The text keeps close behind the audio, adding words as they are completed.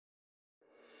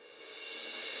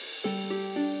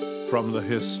from the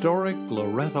historic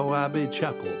Loretto Abbey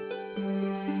Chapel,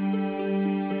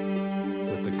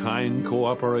 with the kind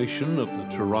cooperation of the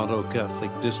Toronto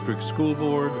Catholic District School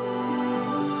Board,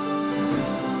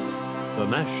 the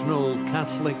National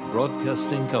Catholic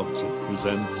Broadcasting Council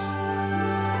presents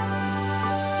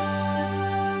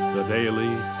the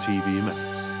Daily TV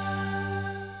Mass.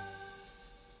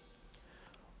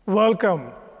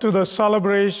 Welcome to the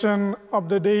celebration of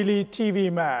the Daily TV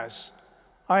Mass.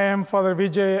 I am Father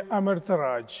Vijai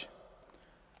Amirtharaj.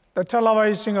 The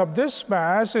televising of this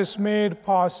Mass is made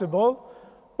possible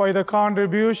by the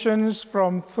contributions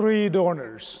from 3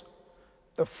 donors.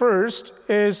 The first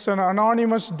is an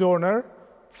anonymous donor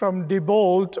from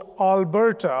Dibolt,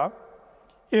 Alberta,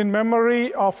 in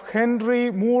memory of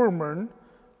Henry Moorman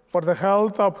for the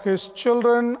health of his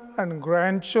children and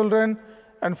grandchildren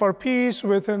and for peace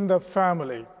within the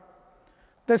family.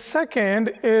 The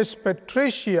second is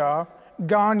Patricia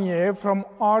Gagne from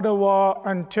Ottawa,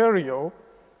 Ontario,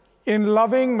 in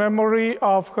loving memory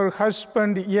of her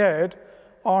husband Ed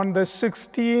on the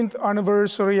 16th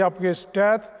anniversary of his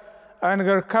death, and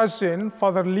her cousin,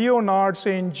 Father Leonard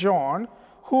St. John,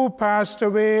 who passed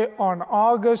away on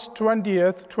August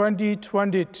 20th,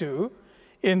 2022,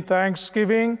 in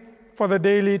thanksgiving for the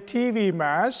Daily TV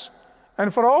Mass,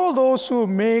 and for all those who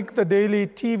make the Daily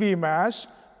TV Mass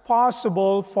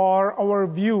possible for our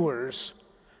viewers.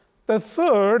 The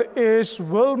third is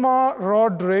Wilma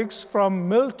Rodrigues from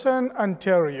Milton,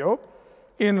 Ontario,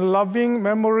 in loving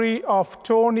memory of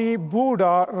Tony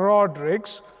Buddha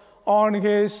Rodrigues on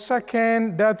his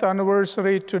 2nd death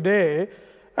anniversary today,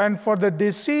 and for the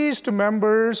deceased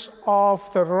members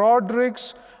of the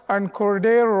Rodrigues and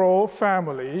Cordero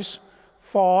families,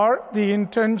 for the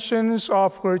intentions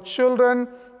of her children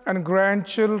and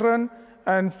grandchildren,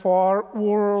 and for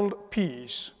world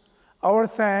peace. Our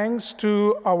thanks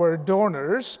to our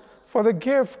donors for the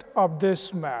gift of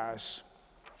this Mass.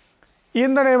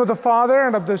 In the name of the Father,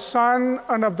 and of the Son,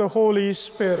 and of the Holy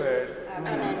Spirit.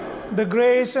 Amen. The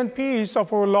grace and peace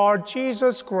of our Lord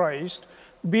Jesus Christ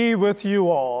be with you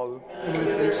all. And with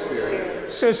your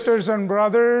spirit. Sisters and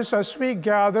brothers, as we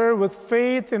gather with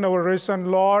faith in our risen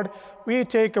Lord, we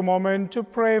take a moment to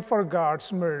pray for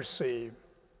God's mercy.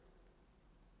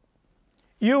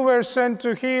 You were sent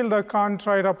to heal the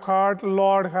contrite of heart.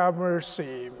 Lord, have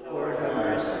mercy. Lord, have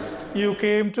mercy. You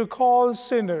came to call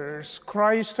sinners.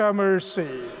 Christ, have mercy.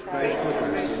 Christ,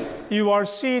 have mercy. You are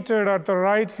seated at the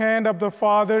right hand of the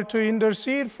Father to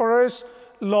intercede for us.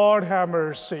 Lord, have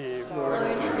mercy. Lord,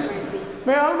 have mercy.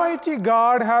 May Almighty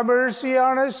God have mercy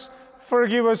on us,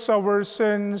 forgive us our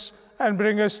sins, and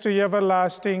bring us to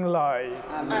everlasting life.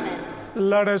 Amen.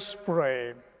 Let us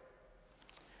pray.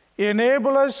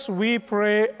 Enable us, we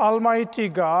pray, Almighty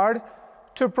God,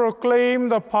 to proclaim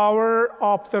the power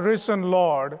of the risen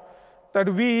Lord,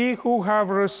 that we who have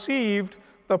received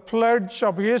the pledge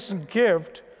of his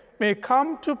gift may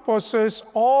come to possess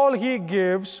all he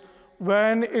gives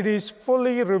when it is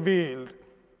fully revealed.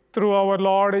 Through our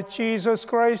Lord Jesus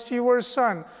Christ, your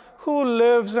Son, who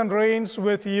lives and reigns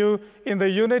with you in the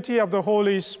unity of the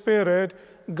Holy Spirit,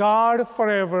 God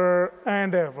forever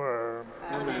and ever.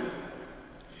 Amen.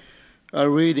 A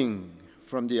reading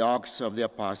from the Acts of the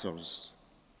Apostles.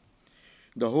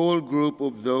 The whole group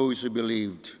of those who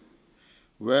believed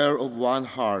were of one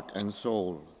heart and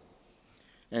soul,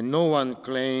 and no one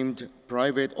claimed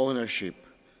private ownership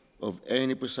of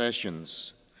any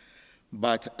possessions,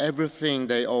 but everything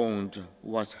they owned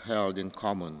was held in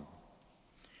common.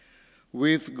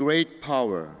 With great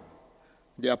power,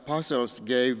 the apostles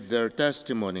gave their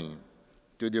testimony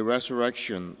to the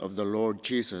resurrection of the Lord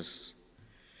Jesus,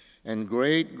 and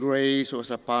great grace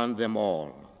was upon them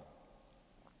all.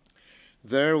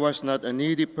 There was not a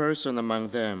needy person among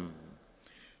them,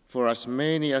 for as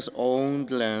many as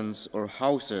owned lands or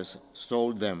houses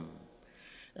sold them,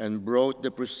 and brought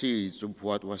the proceeds of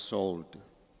what was sold.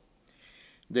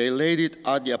 They laid it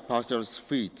at the apostles'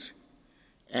 feet,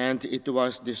 and it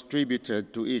was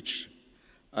distributed to each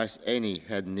as any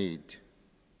had need.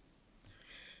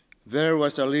 There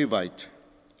was a Levite,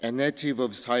 a native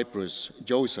of Cyprus,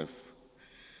 Joseph,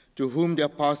 to whom the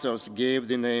apostles gave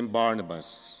the name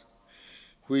Barnabas,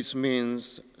 which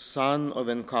means son of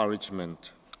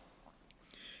encouragement.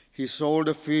 He sold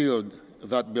a field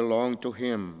that belonged to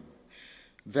him,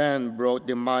 then brought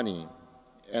the money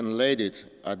and laid it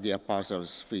at the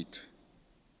apostles' feet.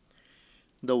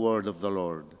 The word of the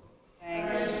Lord.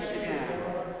 Thanks be to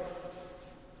God.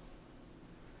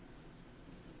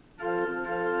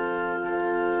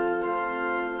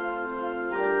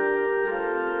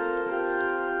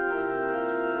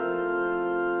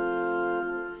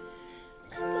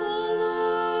 The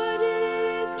Lord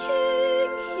is King,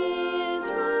 he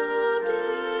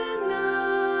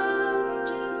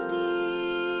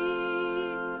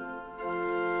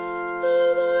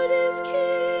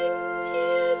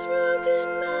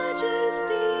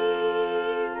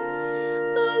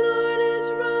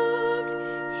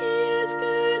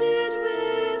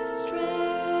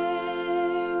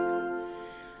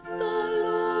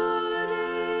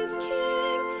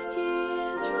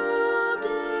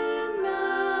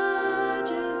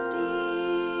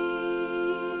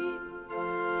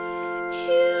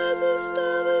has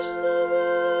established the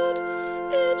world,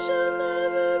 it shall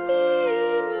never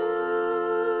be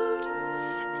moved.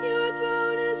 Your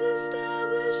throne is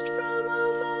established from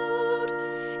of old,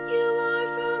 you are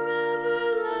from everlasting.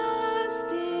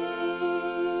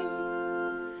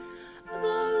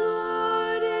 The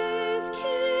Lord is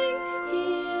King, he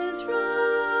is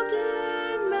robed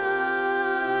in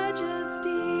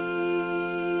majesty.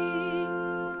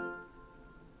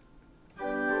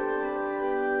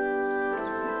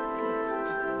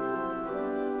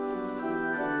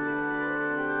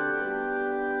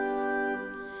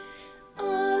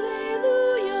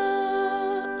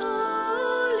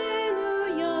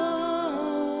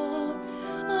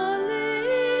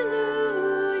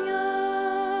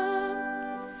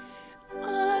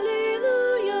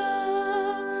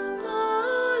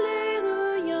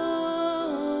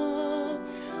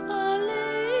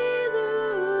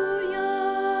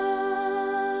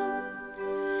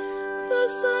 The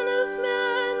Son of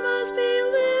Man must be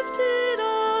lifted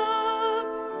up,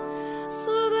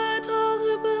 so that all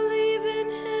who believe in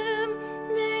him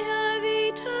may have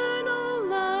eternal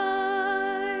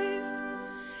life.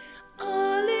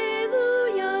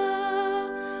 Alleluia,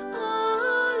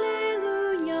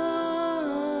 alleluia,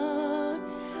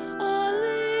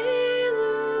 alleluia.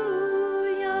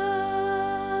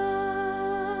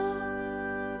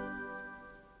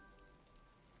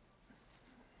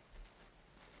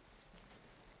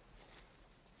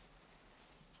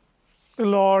 The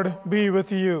Lord be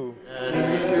with you. And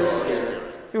with your spirit.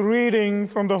 A reading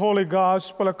from the Holy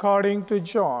Gospel according to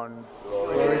John.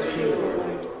 Glory to you,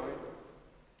 Lord.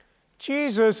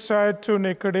 Jesus said to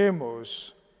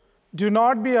Nicodemus, "Do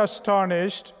not be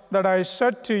astonished that I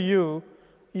said to you,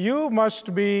 you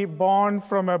must be born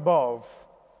from above.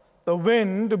 The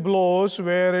wind blows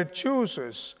where it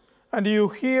chooses, and you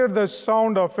hear the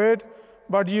sound of it,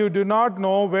 but you do not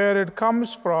know where it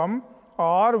comes from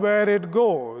or where it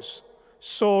goes.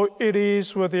 So it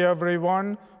is with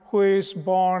everyone who is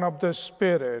born of the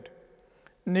Spirit."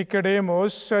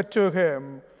 Nicodemus said to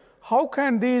him, "How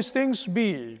can these things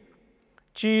be?"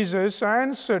 Jesus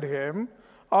answered him,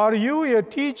 "Are you a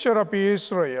teacher of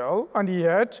Israel, and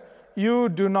yet you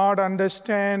do not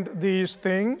understand these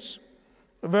things?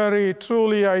 Very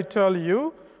truly I tell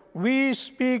you, we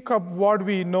speak of what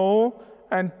we know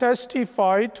and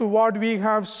testify to what we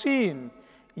have seen,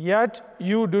 yet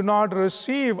you do not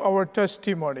receive our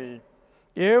testimony.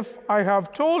 If I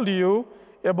have told you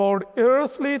about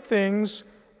earthly things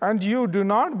and you do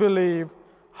not believe,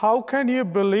 how can you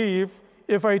believe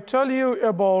if I tell you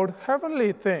about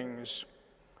heavenly things?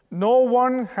 No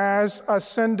one has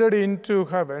ascended into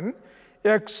heaven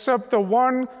except the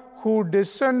one who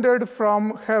descended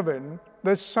from heaven,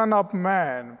 the Son of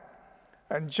Man.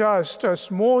 And just as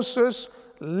Moses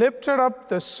lifted up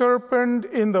the serpent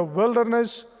in the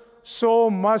wilderness, so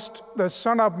must the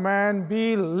Son of Man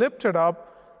be lifted up,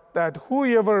 that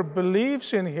whoever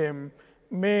believes in him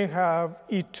may have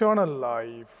eternal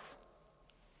life."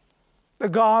 The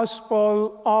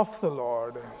Gospel of the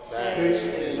Lord. Thanks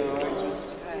be to God.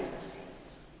 Jesus Christ.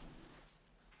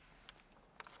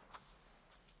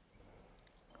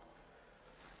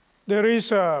 There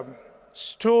is a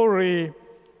story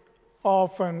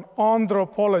of an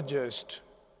anthropologist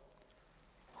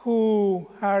who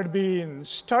had been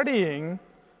studying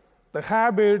the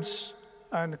habits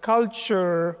and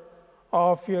culture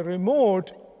of a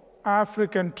remote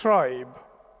African tribe.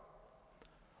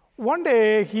 One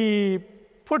day he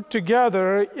put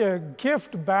together a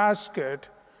gift basket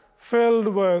filled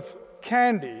with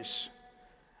candies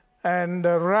and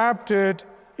wrapped it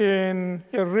in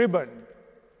a ribbon.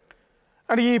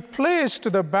 And he placed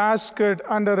the basket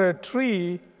under a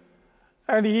tree,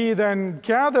 and he then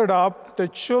gathered up the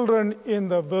children in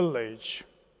the village.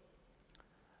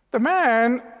 The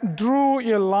man drew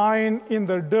a line in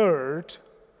the dirt,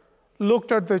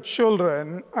 looked at the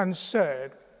children, and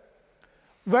said,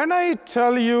 "When I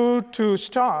tell you to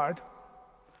start,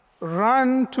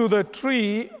 run to the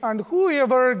tree, and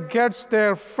whoever gets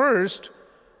there first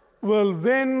will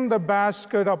win the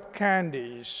basket of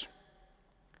candies."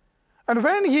 And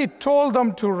when he told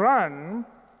them to run,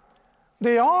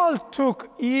 they all took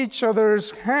each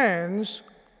other's hands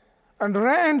and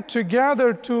ran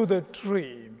together to the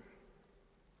tree.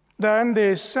 Then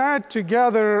they sat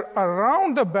together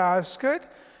around the basket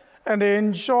and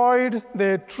enjoyed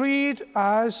their treat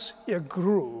as a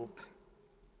group.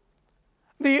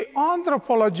 The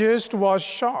anthropologist was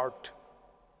shocked.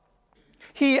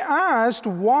 He asked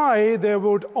why they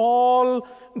would all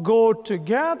go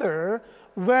together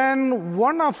when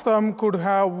one of them could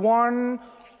have won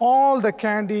all the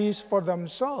candies for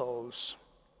themselves.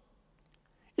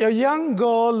 A young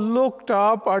girl looked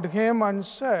up at him and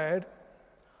said,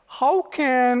 "How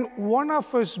can one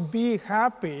of us be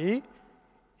happy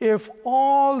if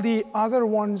all the other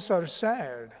ones are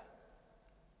sad?"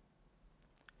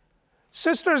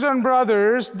 Sisters and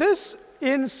brothers, this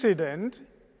incident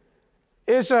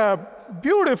is a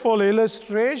beautiful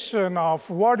illustration of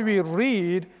what we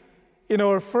read in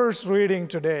our first reading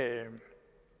today.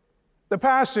 The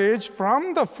passage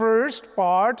from the first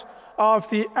part of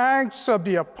the Acts of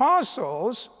the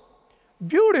Apostles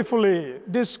beautifully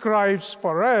describes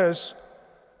for us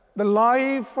the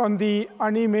life and the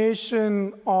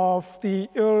animation of the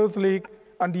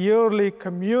early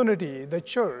community, the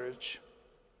church.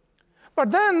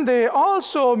 But then they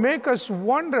also make us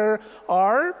wonder,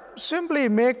 or simply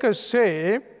make us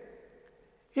say,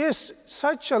 is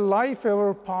such a life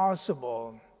ever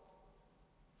possible?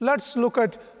 Let's look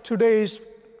at today's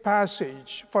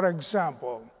passage, for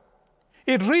example.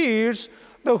 It reads,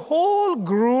 "The whole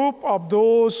group of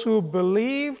those who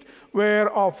believed were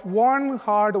of one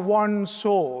heart, one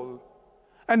soul,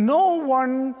 and no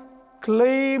one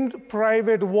claimed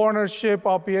private ownership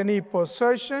of any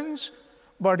possessions,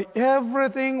 but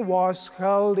everything was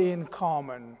held in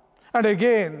common. And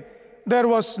again, there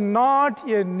was not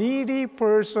a needy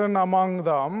person among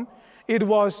them. It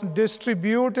was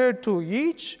distributed to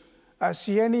each as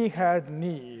any had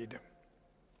need."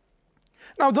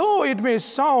 Now, though it may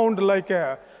sound like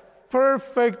a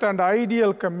perfect and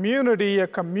ideal community, a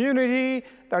community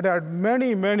that had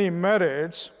many, many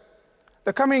merits,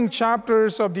 the coming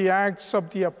chapters of the Acts of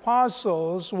the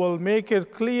Apostles will make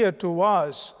it clear to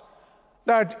us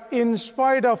that in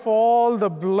spite of all the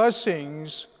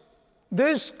blessings,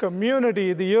 this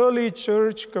community, the early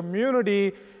church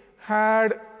community,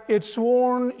 had its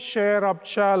own share of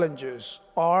challenges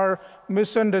or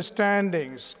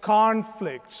misunderstandings,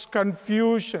 conflicts,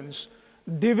 confusions,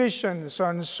 divisions,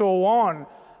 and so on,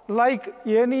 like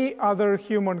any other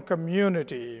human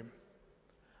community.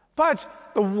 But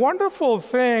the wonderful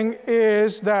thing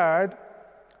is that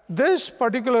this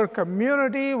particular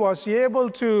community was able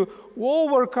to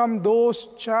overcome those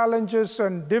challenges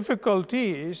and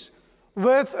difficulties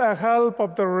with the help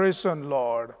of the risen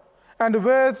Lord and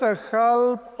with the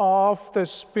help of the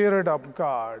Spirit of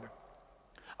God.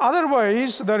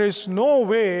 Otherwise, there is no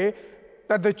way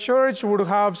that the church would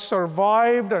have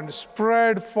survived and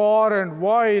spread far and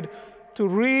wide to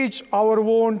reach our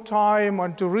own time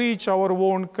and to reach our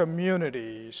own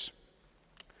communities.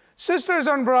 Sisters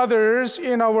and brothers,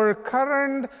 in our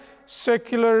current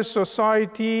secular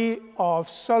society of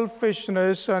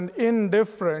selfishness and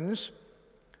indifference,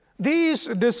 these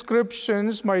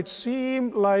descriptions might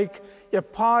seem like a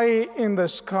pie in the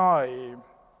sky.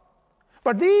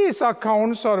 But these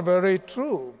accounts are very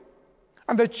true.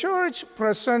 And the church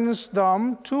presents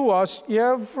them to us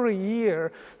every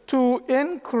year to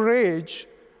encourage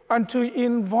and to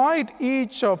invite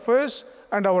each of us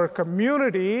and our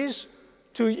communities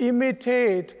to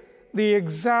imitate the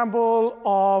example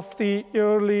of the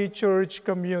early church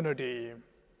community.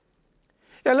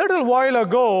 A little while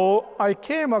ago, I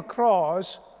came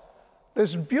across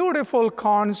this beautiful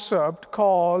concept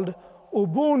called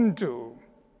Ubuntu,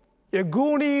 a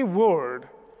Goonie word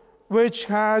which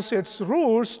has its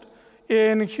roots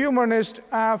in humanist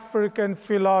African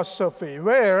philosophy,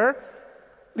 where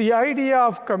the idea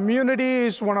of community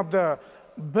is one of the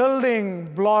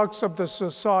building blocks of the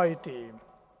society.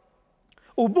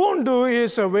 Ubuntu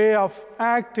is a way of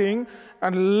acting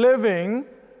and living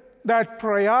that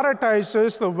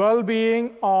prioritizes the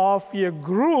well-being of a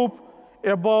group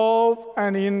above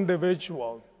an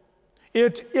individual.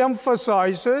 It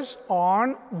emphasizes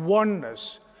on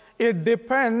oneness. It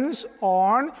depends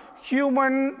on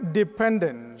human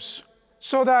dependence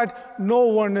so that no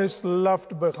one is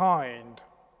left behind.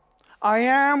 I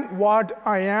am what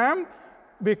I am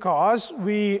because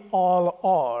we all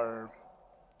are.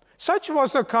 Such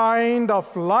was the kind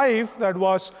of life that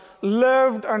was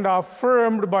lived and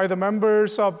affirmed by the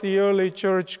members of the early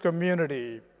church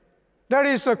community. That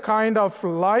is the kind of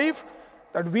life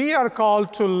that we are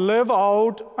called to live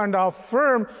out and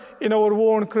affirm in our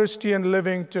own Christian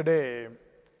living today.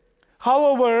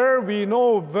 However, we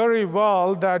know very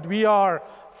well that we are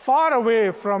far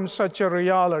away from such a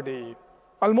reality.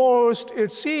 Almost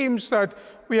it seems that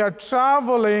we are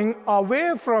traveling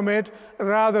away from it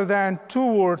rather than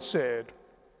towards it.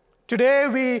 Today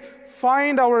we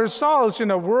find ourselves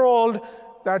in a world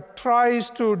that tries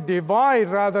to divide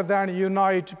rather than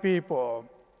unite people.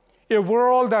 A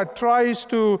world that tries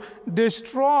to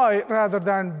destroy rather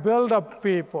than build up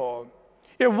people.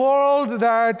 A world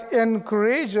that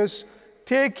encourages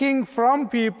taking from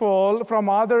people, from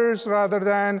others, rather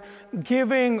than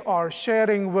giving or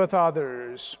sharing with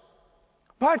others.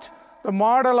 But the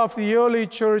model of the early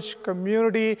church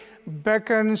community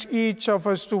beckons each of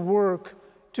us to work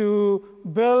to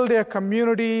build a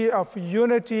community of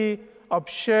unity, of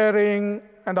sharing,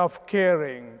 and of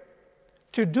caring.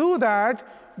 To do that,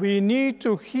 we need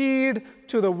to heed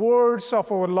to the words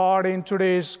of our Lord in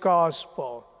today's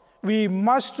gospel. We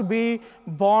must be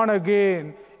born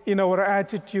again in our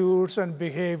attitudes and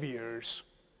behaviors.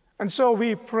 And so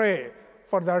we pray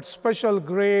for that special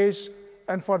grace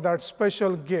and for that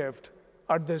special gift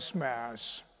at this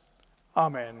Mass.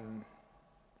 Amen.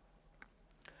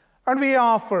 And we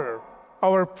offer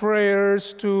our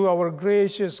prayers to our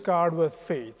gracious God with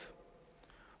faith.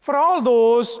 For all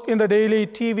those in the daily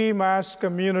TV Mass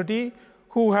community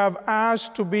who have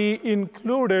asked to be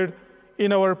included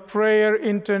in our prayer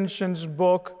intentions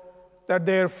book, that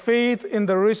their faith in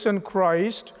the risen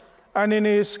Christ and in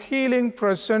his healing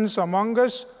presence among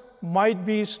us might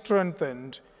be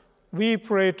strengthened, we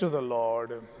pray to the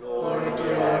Lord. Lord,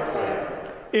 hear our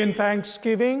prayer. In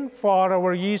thanksgiving for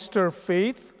our Easter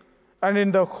faith and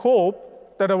in the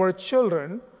hope that our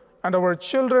children and our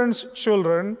children's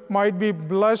children might be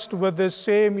blessed with this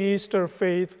same Easter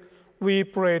faith, we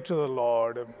pray to the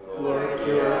Lord. Lord,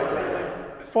 hear our prayer.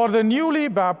 For the newly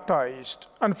baptized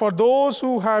and for those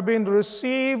who have been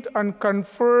received and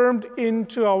confirmed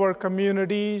into our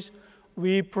communities,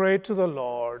 we pray to the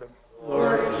Lord.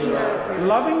 Lord, hear our prayer.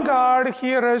 Loving God,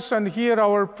 hear us and hear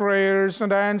our prayers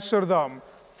and answer them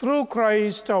through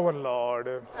Christ our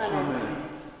Lord. Amen.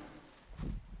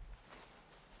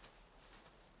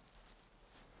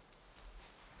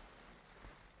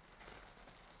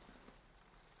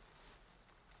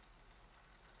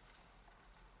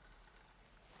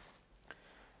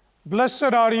 Blessed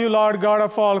are you, Lord God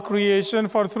of all creation,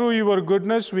 for through your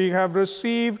goodness we have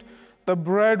received the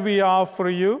bread we offer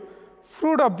you,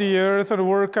 fruit of the earth and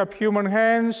work of human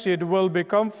hands. It will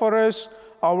become for us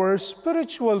our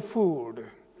spiritual food.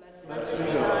 Blessed be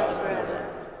God forever.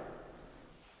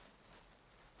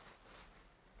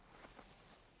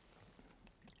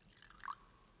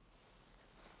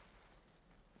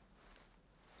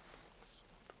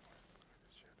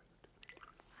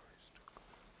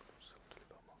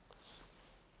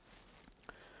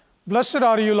 Blessed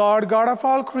are you, Lord, God of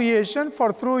all creation,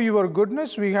 for through your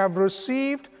goodness we have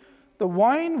received the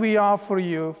wine we offer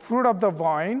you, fruit of the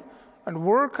vine and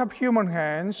work of human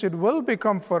hands. It will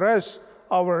become for us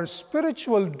our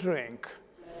spiritual drink.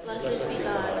 Blessed be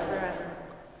God forever.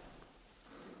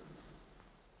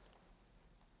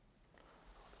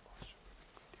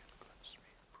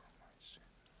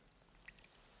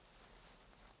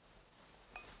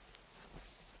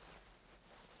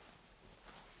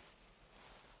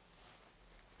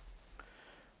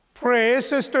 Pray,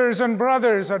 sisters and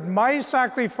brothers, that my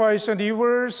sacrifice and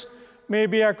yours may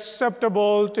be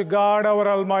acceptable to God our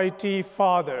Almighty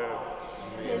Father.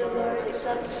 May the Lord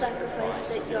accept the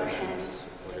sacrifice at your hands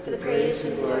for the praise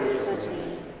and glory of God's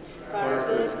name, for our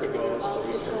good and the good of all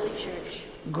his holy church.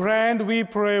 Grant, we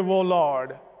pray, O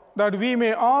Lord, that we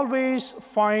may always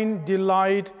find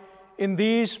delight in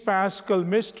these Paschal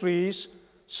mysteries,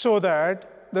 so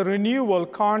that the renewal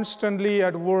constantly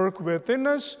at work within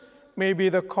us may be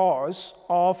the cause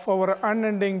of our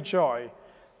unending joy.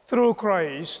 Through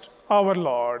Christ our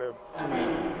Lord.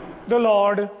 Amen. The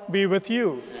Lord be with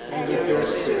you. And with your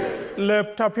spirit.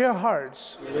 Lift up your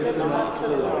hearts. Lift them up to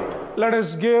the Lord. Let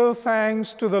us give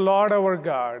thanks to the Lord our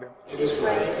God. It is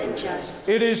right and just.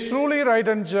 It is truly right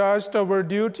and just, our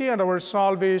duty and our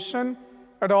salvation,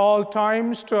 at all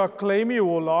times to acclaim you,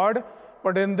 O Lord,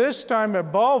 but in this time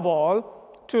above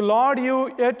all, to laud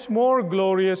you yet more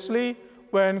gloriously,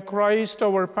 when Christ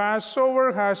our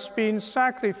Passover has been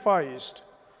sacrificed.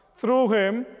 Through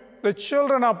him, the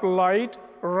children of light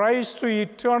rise to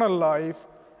eternal life,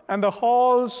 and the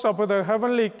halls of the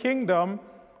heavenly kingdom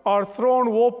are thrown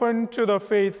open to the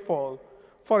faithful.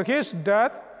 For his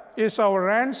death is our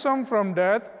ransom from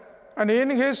death, and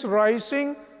in his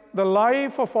rising, the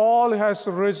life of all has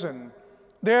risen.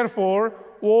 Therefore,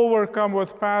 overcome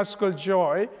with paschal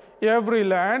joy, every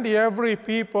land, every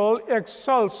people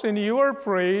exults in your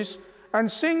praise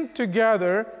and sing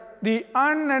together the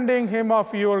unending hymn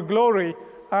of your glory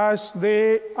as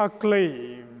they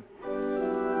acclaim.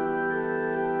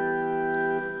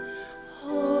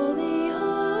 Holy,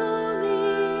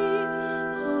 holy,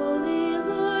 holy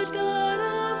Lord God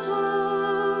of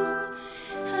hosts,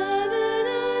 heaven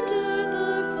and earth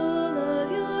are full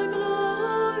of your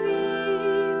glory.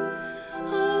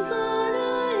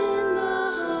 Hosanna in the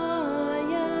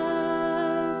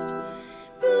highest.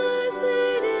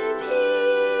 Blessed is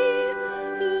he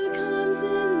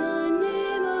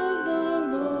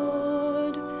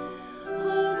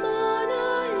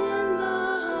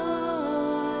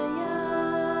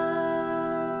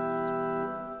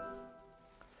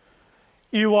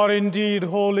You are indeed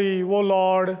holy, O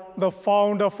Lord, the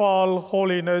fount of all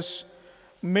holiness.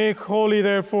 Make holy,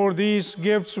 therefore, these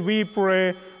gifts, we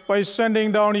pray, by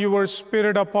sending down your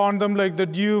Spirit upon them like the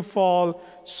dew fall,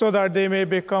 so that they may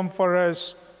become for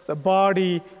us the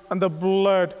body and the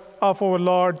blood of our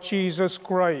Lord Jesus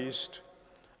Christ.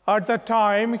 At the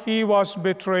time he was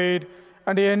betrayed,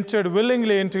 and he entered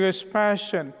willingly into his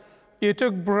passion, he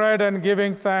took bread and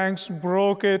giving thanks,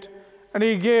 broke it, and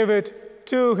he gave it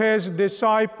to his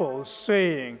disciples,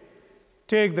 saying,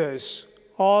 "Take this,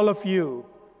 all of you,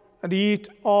 and eat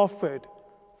of it,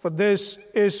 for this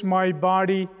is my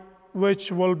body,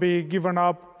 which will be given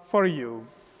up for you."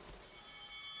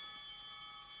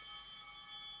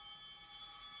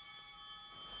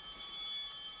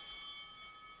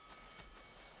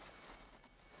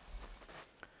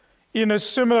 In a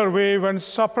similar way, when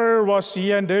supper was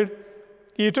ended,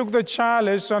 he took the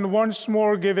chalice, and once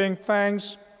more giving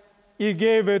thanks, he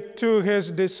gave it to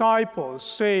his disciples,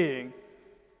 saying,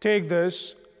 "Take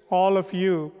this, all of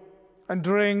you, and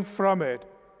drink from it,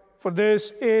 for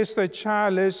this is the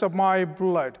chalice of my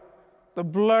blood, the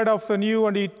blood of the new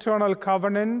and eternal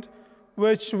covenant,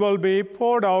 which will be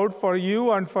poured out for you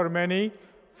and for many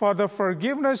for the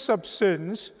forgiveness of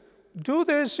sins. Do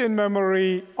this in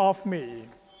memory of me."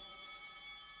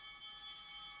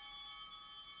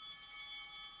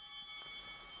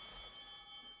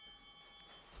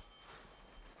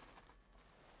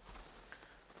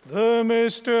 The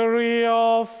mystery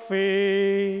of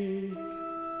faith.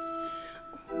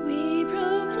 We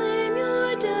proclaim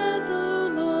your death, O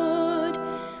Lord,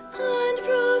 and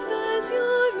profess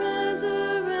your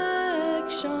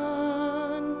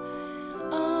resurrection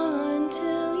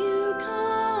until you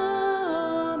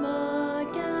come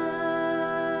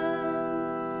again.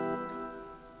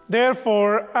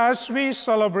 Therefore, as we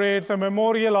celebrate the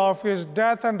memorial of his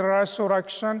death and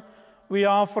resurrection, we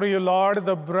offer you, Lord,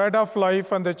 the bread of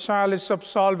life and the chalice of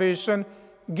salvation,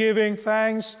 giving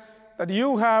thanks that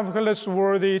you have held us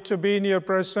worthy to be in your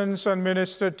presence and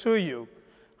minister to you.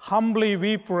 Humbly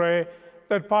we pray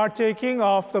that partaking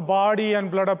of the body and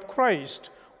blood of Christ,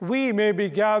 we may be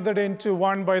gathered into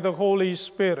one by the Holy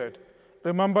Spirit.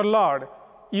 Remember, Lord,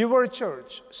 your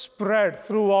church spread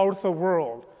throughout the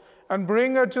world, and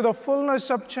bring her to the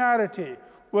fullness of charity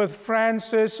with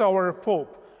Francis, our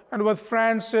Pope, and with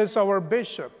Francis, our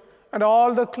Bishop, and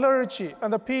all the clergy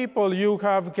and the people you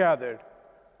have gathered.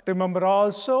 Remember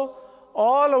also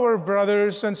all our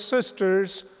brothers and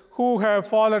sisters who have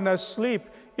fallen asleep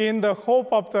in the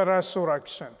hope of the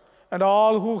resurrection, and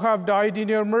all who have died in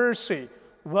your mercy.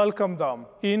 Welcome them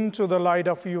into the light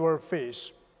of your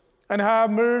face. And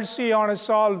have mercy on us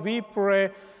all, we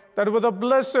pray, that with the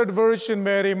Blessed Virgin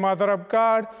Mary, Mother of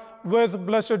God, with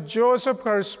Blessed Joseph,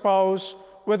 her spouse,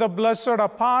 with the blessed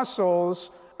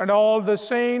apostles and all the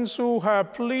saints who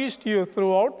have pleased you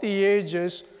throughout the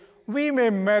ages, we may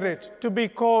merit to be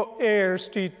co-heirs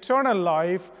to eternal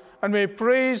life, and may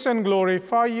praise and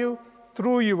glorify you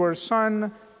through your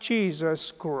Son,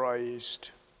 Jesus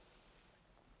Christ.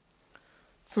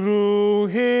 Through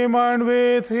him and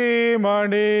with him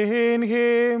and in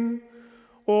him,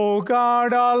 O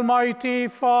God, Almighty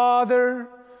Father,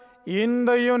 in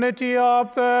the unity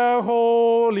of the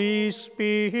Holy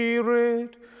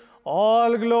Spirit,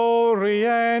 all glory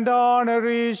and honor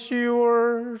is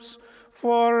yours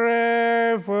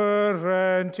forever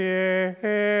and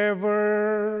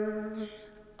ever.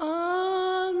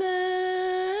 Amen.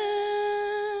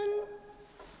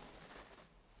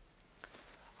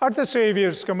 At the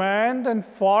Savior's command, and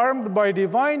formed by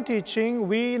divine teaching,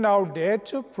 we now dare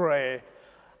to pray.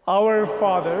 Our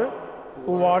Father,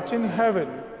 who art in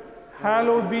heaven,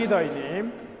 hallowed be thy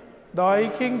name. Thy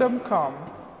kingdom come,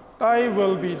 thy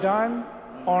will be done,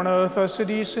 on earth as it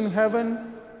is in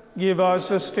heaven. Give us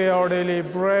this day our daily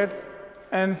bread,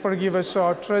 and forgive us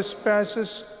our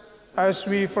trespasses, as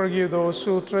we forgive those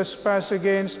who trespass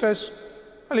against us.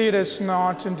 Lead us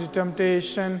not into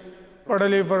temptation, but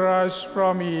deliver us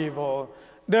from evil.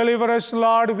 Deliver us,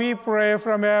 Lord, we pray,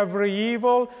 from every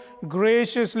evil.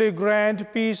 Graciously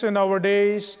grant peace in our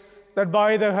days, that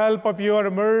by the help of your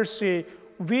mercy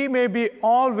we may be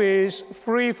always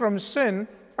free from sin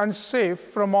and safe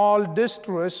from all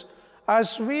distress,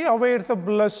 as we await the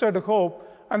blessed hope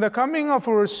and the coming of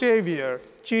our Savior,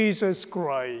 Jesus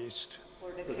Christ.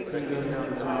 For the kingdom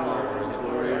and the power and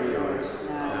glory are yours,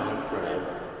 now and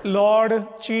forever. Lord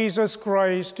Jesus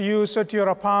Christ, you said to your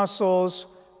apostles,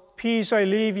 "Peace I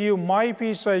leave you, my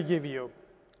peace I give you."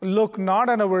 Look not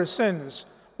on our sins,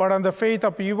 but on the faith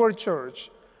of your church,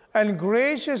 and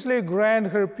graciously grant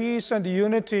her peace and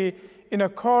unity in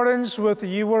accordance with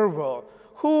your will,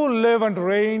 who live and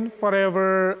reign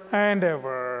forever and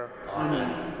ever.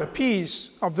 Amen. The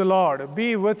peace of the Lord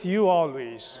be with you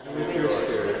always. And with your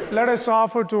spirit. Let us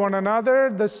offer to one another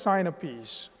the sign of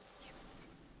peace.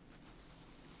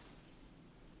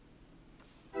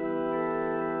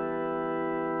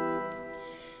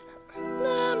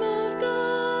 Lamb of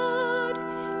God,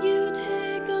 you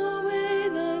take away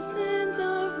the sins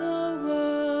of the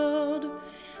world.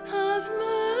 Have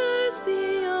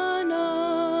mercy on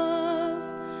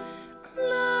us.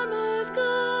 Lamb of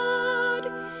God,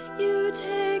 you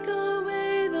take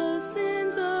away the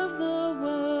sins of the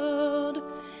world.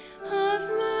 Have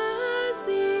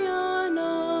mercy on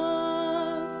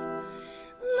us.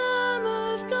 Lamb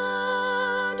of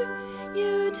God,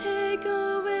 you take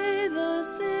away the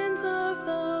sins of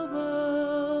the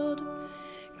world.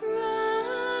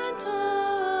 Grant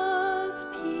us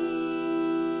peace.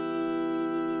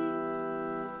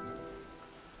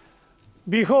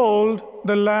 Behold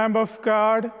the Lamb of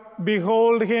God,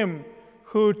 behold him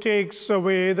who takes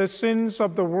away the sins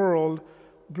of the world.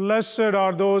 Blessed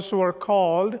are those who are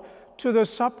called to the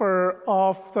supper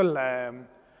of the Lamb.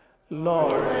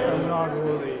 Lord, I am not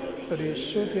worthy that you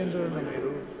should enter under my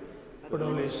roof, but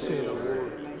only say the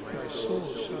word, my soul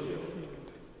shall be healed.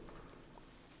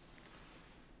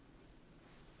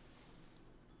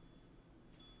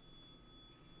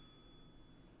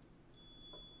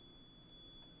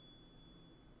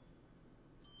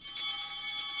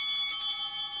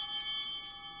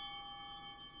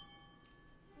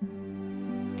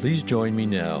 Please join me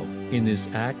now in this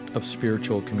act of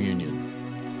spiritual communion.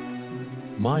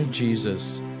 My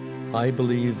Jesus, I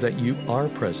believe that you are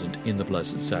present in the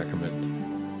Blessed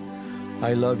Sacrament.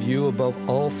 I love you above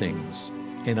all things,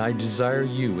 and I desire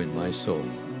you in my soul.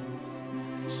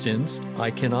 Since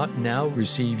I cannot now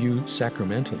receive you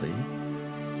sacramentally,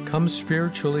 come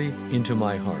spiritually into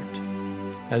my heart,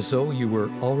 as though you were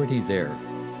already there.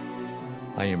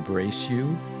 I embrace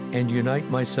you and unite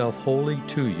myself wholly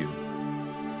to you.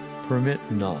 Permit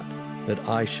not that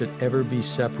I should ever be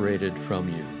separated from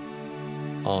you.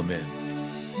 Amen.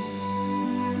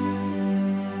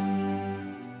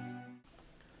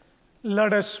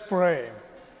 Let us pray.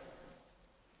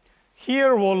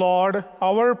 Hear, O Lord,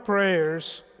 our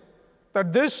prayers,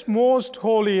 that this most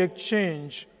holy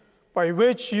exchange by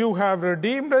which you have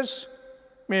redeemed us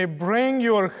may bring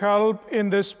your help in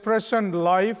this present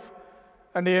life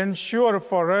and ensure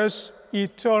for us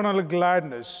eternal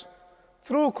gladness.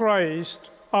 Through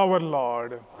Christ our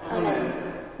Lord.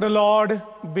 Amen. The Lord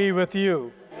be with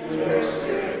you. And your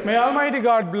spirit. May Almighty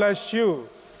God bless you,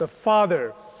 the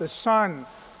Father, the Son,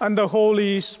 and the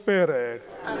Holy Spirit.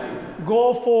 Amen.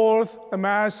 Go forth, the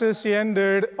Mass is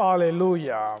ended.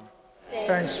 Alleluia.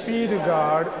 Thanks be to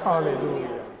God.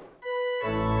 Alleluia.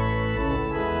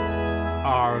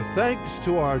 Our thanks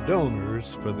to our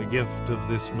donors for the gift of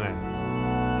this Mass.